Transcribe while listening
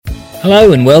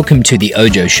Hello and welcome to the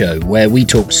Ojo Show, where we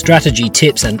talk strategy,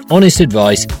 tips and honest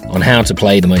advice on how to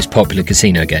play the most popular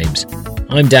casino games.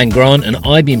 I'm Dan Grant and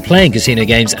I've been playing casino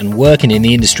games and working in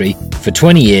the industry for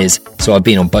 20 years, so I've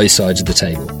been on both sides of the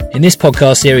table. In this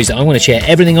podcast series, I want to share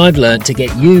everything I've learned to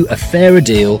get you a fairer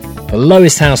deal, the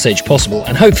lowest house edge possible,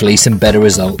 and hopefully some better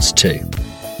results too.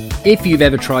 If you've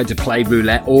ever tried to play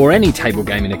roulette or any table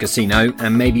game in a casino,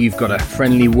 and maybe you've got a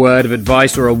friendly word of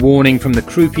advice or a warning from the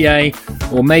croupier,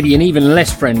 or maybe an even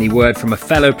less friendly word from a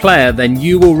fellow player, then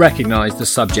you will recognise the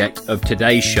subject of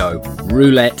today's show,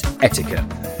 roulette etiquette.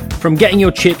 From getting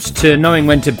your chips to knowing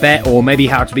when to bet, or maybe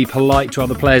how to be polite to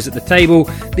other players at the table,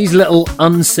 these little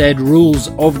unsaid rules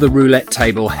of the roulette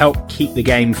table help keep the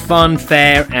game fun,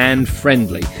 fair and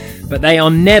friendly. But they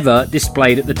are never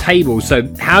displayed at the table,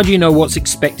 so how do you know what's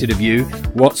expected of you,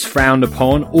 what's frowned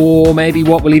upon, or maybe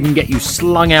what will even get you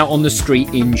slung out on the street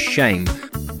in shame?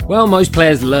 Well, most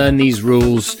players learn these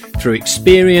rules through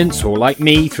experience, or like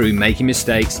me, through making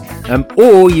mistakes,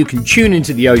 or you can tune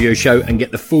into the Ojo Show and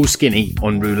get the full skinny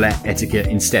on roulette etiquette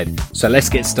instead. So let's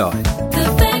get started.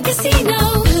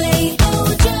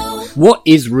 What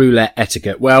is roulette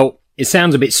etiquette? Well, it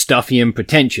sounds a bit stuffy and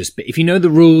pretentious, but if you know the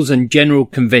rules and general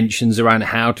conventions around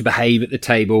how to behave at the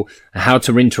table, how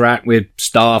to interact with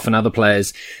staff and other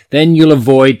players, then you'll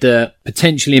avoid the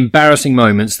potentially embarrassing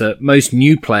moments that most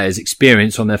new players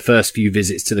experience on their first few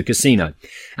visits to the casino.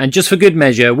 And just for good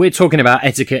measure, we're talking about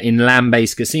etiquette in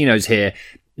land-based casinos here.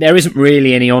 There isn't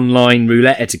really any online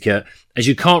roulette etiquette, as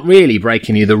you can't really break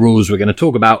any of the rules we're going to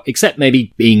talk about, except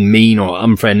maybe being mean or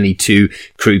unfriendly to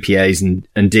croupiers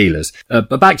and dealers.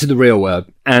 But back to the real world.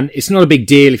 And it's not a big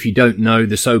deal if you don't know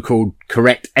the so-called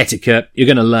correct etiquette. You're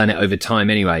going to learn it over time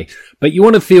anyway. But you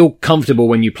want to feel comfortable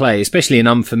when you play, especially in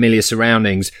unfamiliar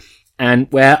surroundings, and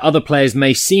where other players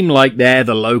may seem like they're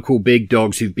the local big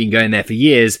dogs who've been going there for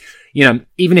years. You know,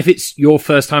 even if it's your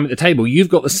first time at the table, you've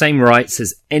got the same rights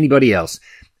as anybody else.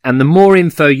 And the more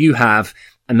info you have,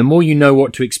 and the more you know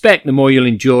what to expect, the more you'll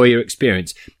enjoy your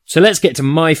experience. So let's get to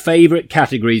my favourite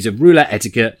categories of roulette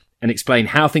etiquette and explain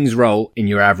how things roll in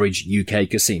your average UK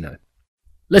casino.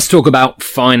 Let's talk about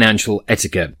financial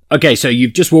etiquette. Okay, so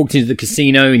you've just walked into the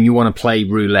casino and you want to play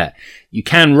roulette. You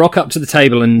can rock up to the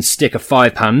table and stick a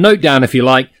 £5 note down if you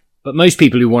like, but most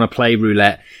people who want to play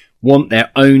roulette want their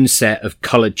own set of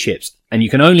coloured chips, and you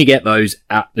can only get those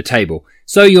at the table.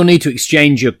 So you'll need to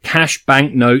exchange your cash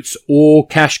bank notes or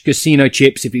cash casino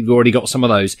chips, if you've already got some of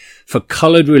those, for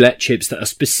coloured roulette chips that are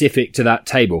specific to that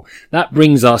table. That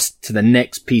brings us to the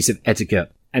next piece of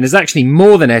etiquette. And it's actually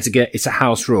more than etiquette, it's a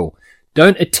house rule.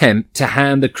 Don't attempt to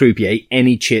hand the croupier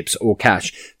any chips or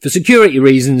cash. For security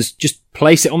reasons, just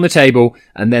place it on the table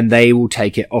and then they will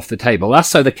take it off the table. That's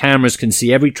so the cameras can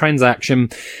see every transaction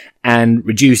and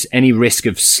reduce any risk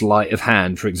of sleight of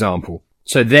hand, for example.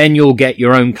 So then you'll get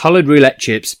your own coloured roulette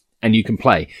chips and you can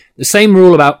play. The same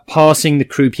rule about passing the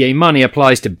croupier money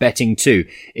applies to betting too.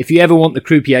 If you ever want the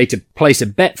croupier to place a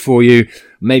bet for you,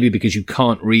 maybe because you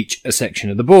can't reach a section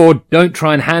of the board, don't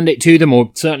try and hand it to them,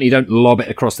 or certainly don't lob it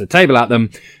across the table at them.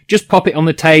 Just pop it on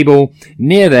the table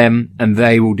near them and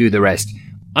they will do the rest.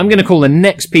 I'm going to call the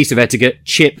next piece of etiquette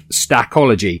chip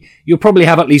stackology. You'll probably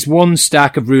have at least one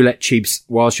stack of roulette chips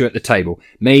whilst you're at the table,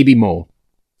 maybe more.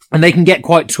 And they can get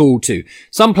quite tall too.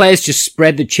 Some players just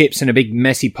spread the chips in a big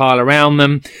messy pile around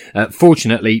them.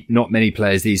 Fortunately, not many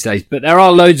players these days, but there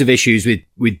are loads of issues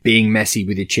with being messy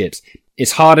with your chips.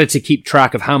 It's harder to keep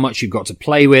track of how much you've got to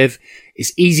play with.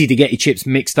 It's easy to get your chips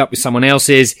mixed up with someone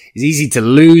else's. It's easy to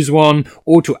lose one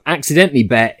or to accidentally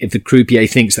bet if the croupier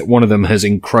thinks that one of them has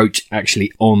encroached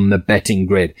actually on the betting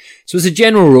grid. So as a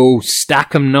general rule,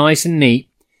 stack them nice and neat.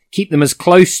 Keep them as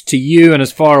close to you and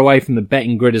as far away from the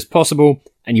betting grid as possible,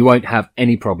 and you won't have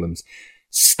any problems.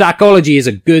 Stackology is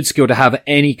a good skill to have at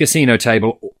any casino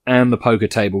table and the poker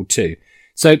table too.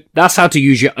 So that's how to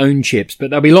use your own chips, but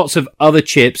there'll be lots of other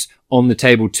chips on the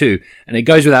table too. And it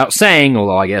goes without saying,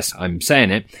 although I guess I'm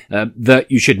saying it, that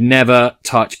you should never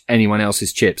touch anyone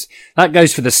else's chips. That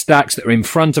goes for the stacks that are in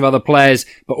front of other players,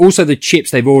 but also the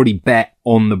chips they've already bet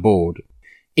on the board.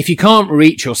 If you can't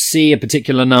reach or see a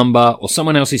particular number, or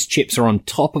someone else's chips are on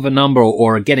top of a number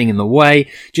or are getting in the way,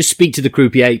 just speak to the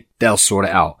croupier, they'll sort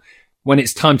it out. When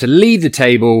it's time to leave the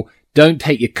table, don't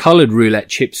take your coloured roulette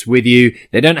chips with you.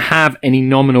 They don't have any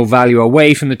nominal value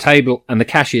away from the table, and the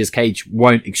cashier's cage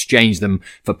won't exchange them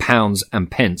for pounds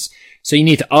and pence. So you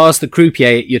need to ask the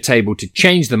croupier at your table to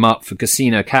change them up for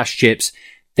casino cash chips.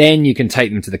 Then you can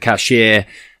take them to the cashier.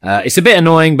 It's a bit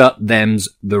annoying, but them's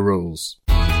the rules.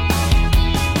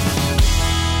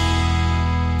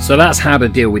 So that's how to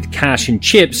deal with cash and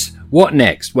chips. What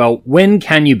next? Well, when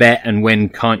can you bet and when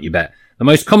can't you bet? The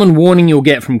most common warning you'll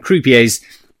get from croupiers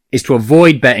is to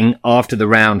avoid betting after the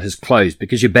round has closed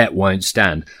because your bet won't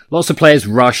stand. Lots of players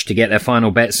rush to get their final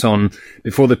bets on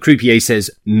before the croupier says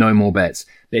no more bets.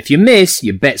 But if you miss,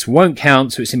 your bets won't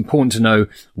count, so it's important to know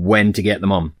when to get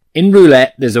them on. In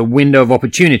roulette, there's a window of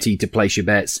opportunity to place your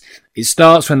bets. It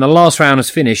starts when the last round has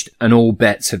finished and all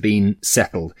bets have been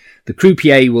settled. The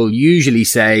croupier will usually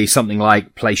say something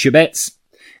like, place your bets,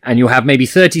 and you'll have maybe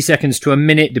 30 seconds to a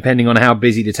minute, depending on how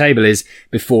busy the table is,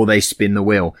 before they spin the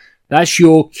wheel. That's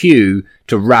your cue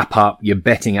to wrap up your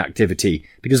betting activity,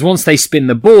 because once they spin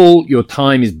the ball, your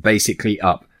time is basically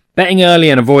up. Betting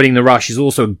early and avoiding the rush is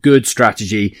also a good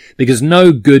strategy because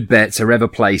no good bets are ever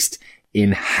placed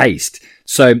in haste.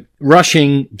 So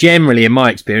rushing, generally in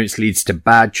my experience, leads to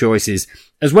bad choices,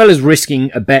 as well as risking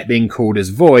a bet being called as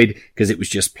void because it was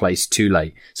just placed too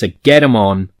late. So get them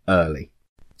on early.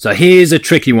 So here's a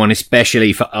tricky one,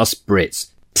 especially for us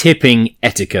Brits. Tipping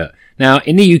etiquette. Now,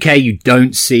 in the UK, you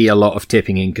don't see a lot of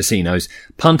tipping in casinos.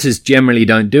 Punters generally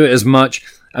don't do it as much.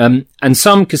 And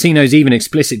some casinos even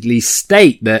explicitly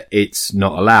state that it's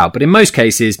not allowed. But in most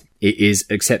cases, it is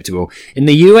acceptable. In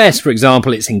the US, for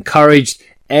example, it's encouraged.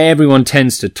 Everyone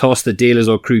tends to toss the dealers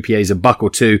or croupiers a buck or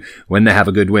two when they have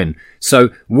a good win. So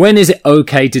when is it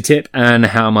okay to tip and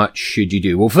how much should you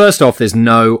do? Well, first off, there's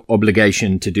no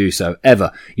obligation to do so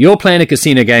ever. You're playing a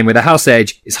casino game with a house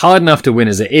edge. It's hard enough to win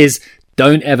as it is.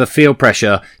 Don't ever feel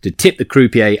pressure to tip the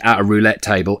croupier at a roulette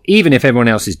table, even if everyone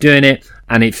else is doing it,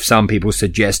 and if some people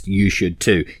suggest you should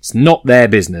too. It's not their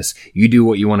business. You do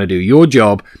what you want to do. Your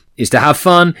job is to have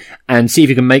fun and see if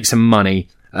you can make some money,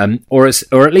 or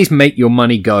at least make your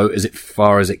money go as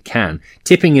far as it can.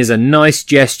 Tipping is a nice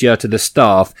gesture to the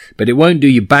staff, but it won't do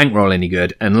your bankroll any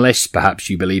good unless perhaps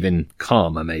you believe in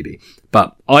karma, maybe.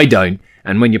 But I don't.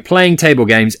 And when you're playing table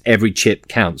games, every chip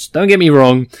counts. Don't get me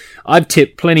wrong, I've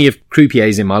tipped plenty of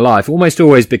croupiers in my life, almost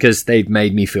always because they've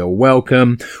made me feel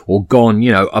welcome or gone,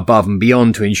 above and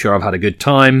beyond to ensure I've had a good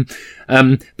time.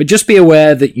 But just be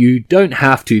aware that you don't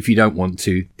have to if you don't want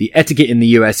to. The etiquette in the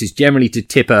US is generally to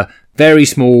tip a very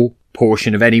small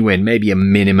portion of any win, maybe a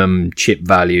minimum chip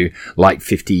value like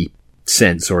 50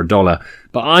 cents or $1.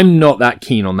 But I'm not that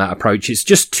keen on that approach. It's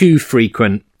just too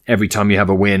frequent every time you have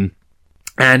a win.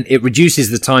 And it reduces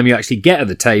the time you actually get at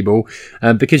the table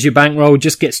because your bankroll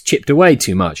just gets chipped away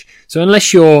too much. So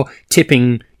unless you're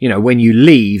tipping, when you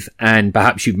leave and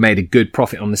perhaps you've made a good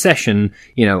profit on the session,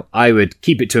 I would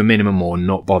keep it to a minimum or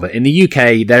not bother. In the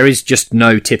UK, there is just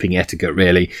no tipping etiquette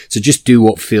really. So just do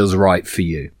what feels right for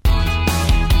you.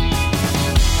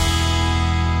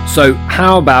 So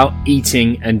how about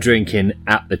eating and drinking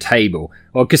at the table?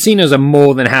 Well, casinos are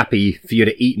more than happy for you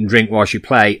to eat and drink whilst you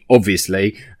play,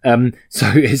 obviously.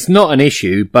 So it's not an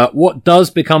issue, but what does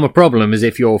become a problem is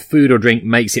if your food or drink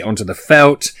makes it onto the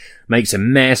felt, makes a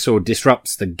mess or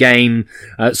disrupts the game.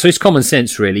 So it's common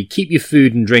sense really. Keep your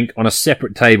food and drink on a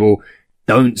separate table.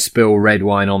 Don't spill red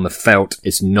wine on the felt.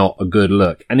 It's not a good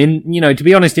look. And to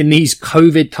be honest, in these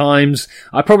COVID times,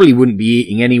 I probably wouldn't be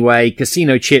eating anyway.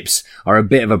 Casino chips are a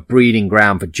bit of a breeding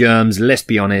ground for germs, let's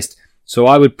be honest. So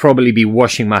I would probably be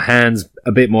washing my hands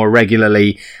a bit more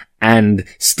regularly and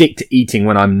stick to eating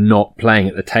when I'm not playing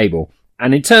at the table.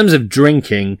 And in terms of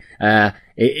drinking,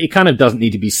 it kind of doesn't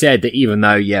need to be said that even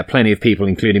though, plenty of people,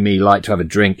 including me, like to have a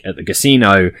drink at the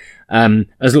casino,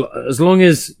 as long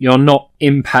as you're not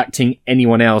impacting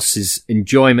anyone else's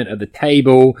enjoyment at the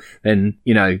table, then,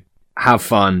 have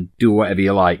fun, do whatever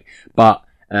you like. But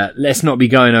let's not be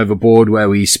going overboard where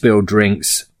we spill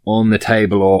drinks on the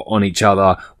table or on each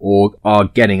other or are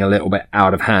getting a little bit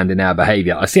out of hand in our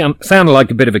behaviour. I see I'm sounding like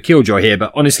a bit of a killjoy here,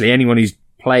 but honestly, anyone who's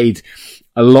played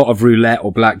a lot of roulette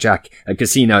or blackjack at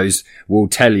casinos will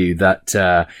tell you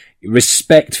that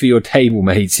respect for your table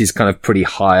mates is kind of pretty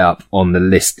high up on the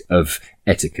list of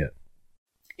etiquette.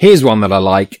 Here's one that I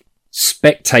like: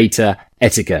 spectator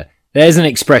etiquette. There's an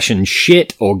expression,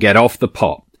 shit or get off the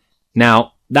pot.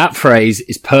 Now, that phrase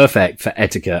is perfect for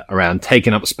etiquette around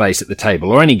taking up space at the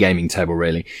table or any gaming table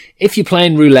really. If you're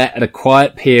playing roulette at a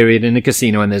quiet period in a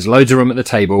casino and there's loads of room at the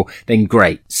table, then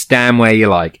great, stand where you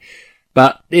like.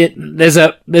 But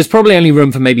there's probably only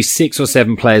room for maybe 6 or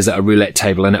 7 players at a roulette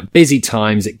table, and at busy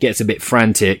times it gets a bit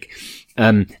frantic,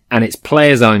 and it's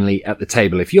players only at the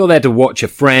table. If you're there to watch a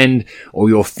friend, or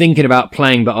you're thinking about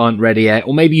playing but aren't ready yet,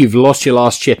 or maybe you've lost your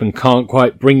last chip and can't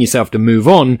quite bring yourself to move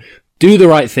on, do the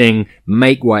right thing,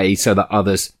 make way so that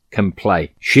others can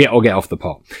play. Shit or get off the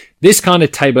pot. This kind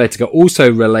of table etiquette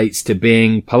also relates to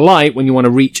being polite when you want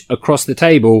to reach across the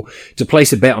table to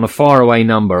place a bet on a faraway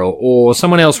number, or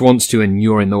someone else wants to and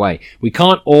you're in the way. We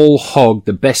can't all hog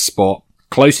the best spot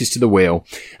closest to the wheel.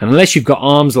 And unless you've got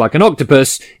arms like an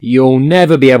octopus, you'll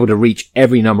never be able to reach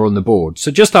every number on the board.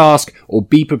 So just ask or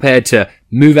be prepared to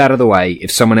move out of the way if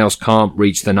someone else can't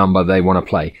reach the number they want to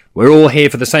play. We're all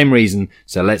here for the same reason,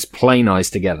 so let's play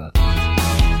nice together.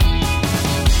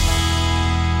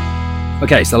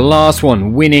 Okay, so the last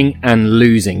one, winning and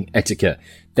losing etiquette.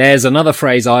 There's another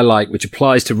phrase I like which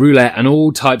applies to roulette and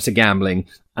all types of gambling,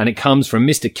 and it comes from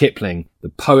Mr. Kipling, the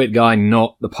poet guy,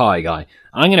 not the pie guy.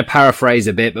 I'm going to paraphrase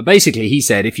a bit, but basically he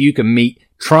said, if you can meet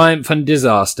triumph and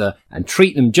disaster and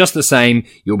treat them just the same,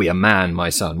 you'll be a man, my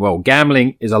son. Well,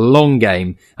 gambling is a long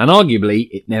game, and arguably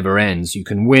it never ends. You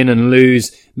can win and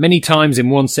lose many times in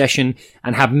one session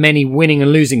and have many winning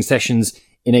and losing sessions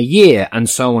in a year, and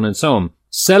so on and so on.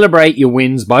 Celebrate your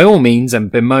wins by all means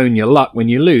and bemoan your luck when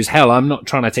you lose. Hell, I'm not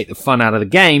trying to take the fun out of the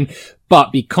game,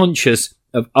 but be conscious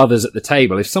of others at the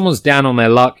table. If someone's down on their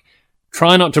luck,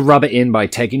 try not to rub it in by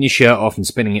taking your shirt off and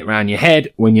spinning it around your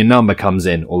head when your number comes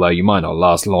in, although you might not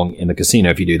last long in the casino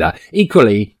if you do that.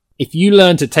 Equally, if you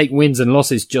learn to take wins and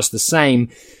losses just the same,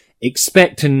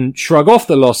 expect and shrug off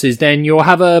the losses, then you'll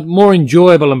have a more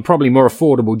enjoyable and probably more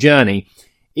affordable journey.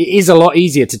 It is a lot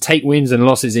easier to take wins and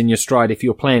losses in your stride if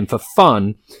you're playing for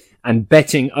fun and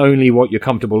betting only what you're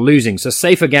comfortable losing. So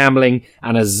safer gambling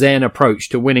and a zen approach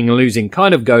to winning and losing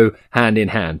kind of go hand in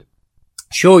hand.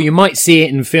 Sure, you might see it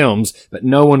in films, but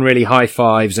no one really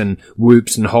high-fives and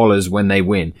whoops and hollers when they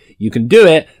win. You can do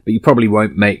it, but you probably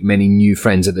won't make many new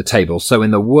friends at the table. So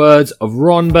in the words of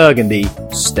Ron Burgundy,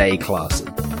 stay classy.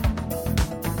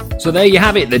 So there you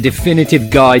have it, the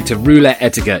definitive guide to roulette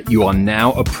etiquette. You are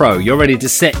now a pro. You're ready to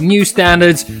set new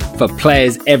standards for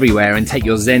players everywhere and take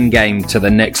your Zen game to the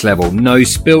next level. No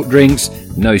spilt drinks,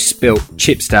 no spilt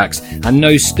chip stacks, and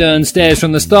no stern stares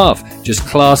from the staff. Just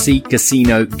classy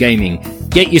casino gaming.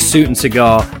 Get your suit and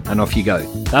cigar and off you go.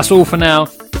 That's all for now.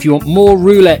 If you want more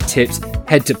roulette tips,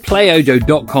 head to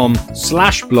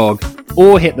playodo.com/blog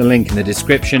or hit the link in the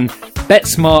description. Bet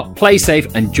smart, play safe,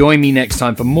 and join me next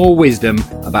time for more wisdom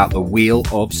about the Wheel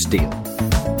of Steel.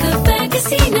 The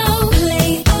Casino.